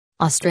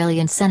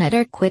Australian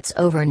senator quits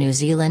over New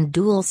Zealand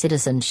dual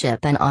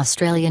citizenship. An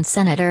Australian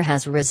senator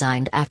has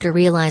resigned after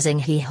realising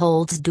he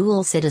holds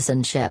dual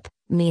citizenship,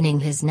 meaning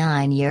his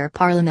 9-year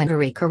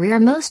parliamentary career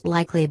most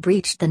likely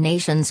breached the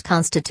nation's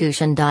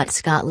constitution.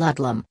 Scott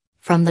Ludlam,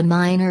 from the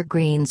minor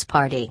Greens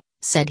party,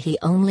 said he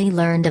only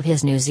learned of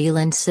his New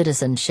Zealand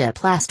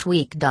citizenship last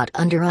week.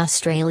 Under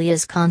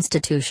Australia's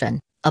constitution,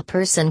 a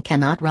person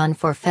cannot run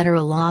for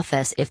federal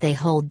office if they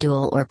hold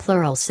dual or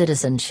plural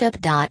citizenship.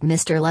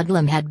 Mr.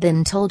 Ludlam had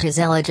been told his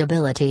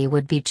eligibility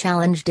would be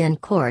challenged in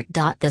court.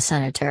 The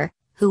senator,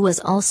 who was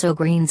also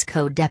Greens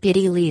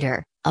co-deputy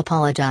leader,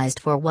 apologized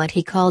for what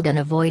he called an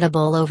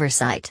avoidable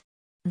oversight.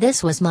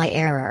 "This was my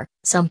error,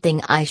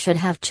 something I should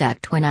have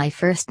checked when I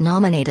first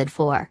nominated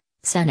for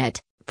Senate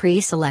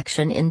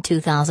pre-selection in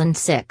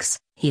 2006,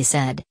 he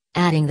said,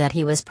 adding that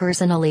he was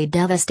personally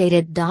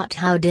devastated.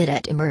 How did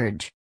it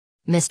emerge?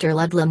 Mr.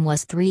 Ludlam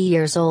was 3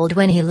 years old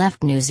when he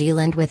left New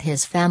Zealand with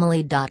his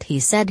family. He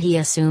said he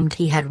assumed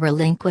he had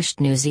relinquished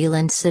New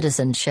Zealand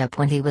citizenship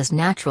when he was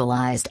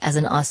naturalised as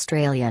an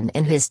Australian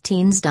in his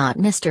teens.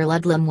 Mr.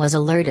 Ludlam was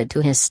alerted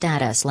to his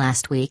status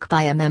last week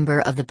by a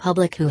member of the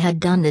public who had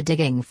done the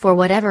digging for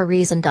whatever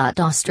reason.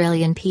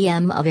 Australian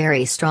PM: a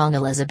very strong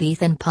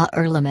Elizabethan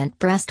Parliament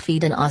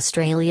breastfeed an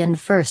Australian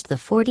first. The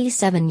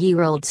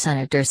 47-year-old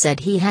senator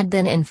said he had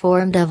been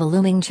informed of a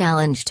looming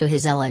challenge to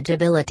his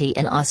eligibility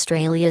in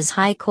Australia's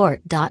High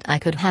Court. "I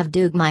could have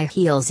dug my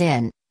heels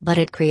in, but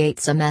it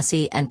creates a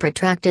messy and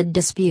protracted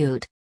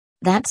dispute.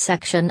 That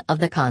section of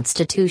the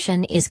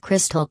Constitution is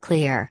crystal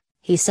clear,"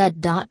 he said.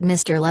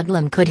 Mr.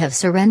 Ludlam could have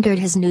surrendered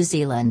his New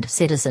Zealand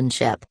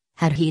citizenship,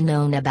 had he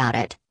known about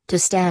it, to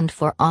stand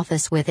for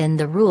office within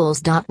the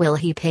rules. Will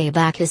he pay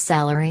back his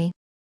salary?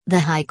 The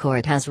High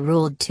Court has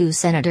ruled 2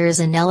 senators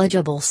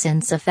ineligible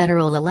since a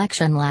federal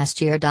election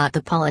last year.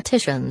 The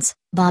politicians,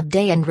 Bob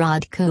Day and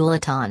Rod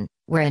Coulaton,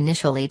 were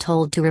initially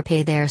told to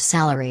repay their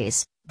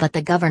salaries, but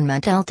the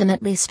government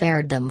ultimately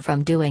spared them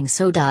from doing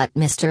so.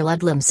 Mr.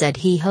 Ludlam said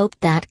he hoped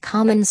that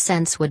common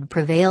sense would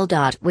prevail.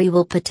 "We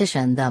will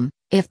petition them,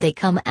 if they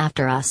come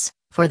after us,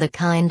 for the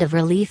kind of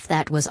relief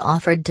that was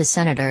offered to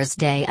Senators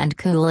Day and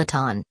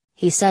Coulaton,"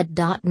 he said.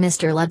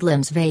 Mr.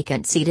 Ludlam's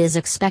vacant seat is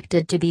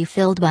expected to be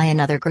filled by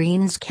another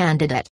Greens candidate.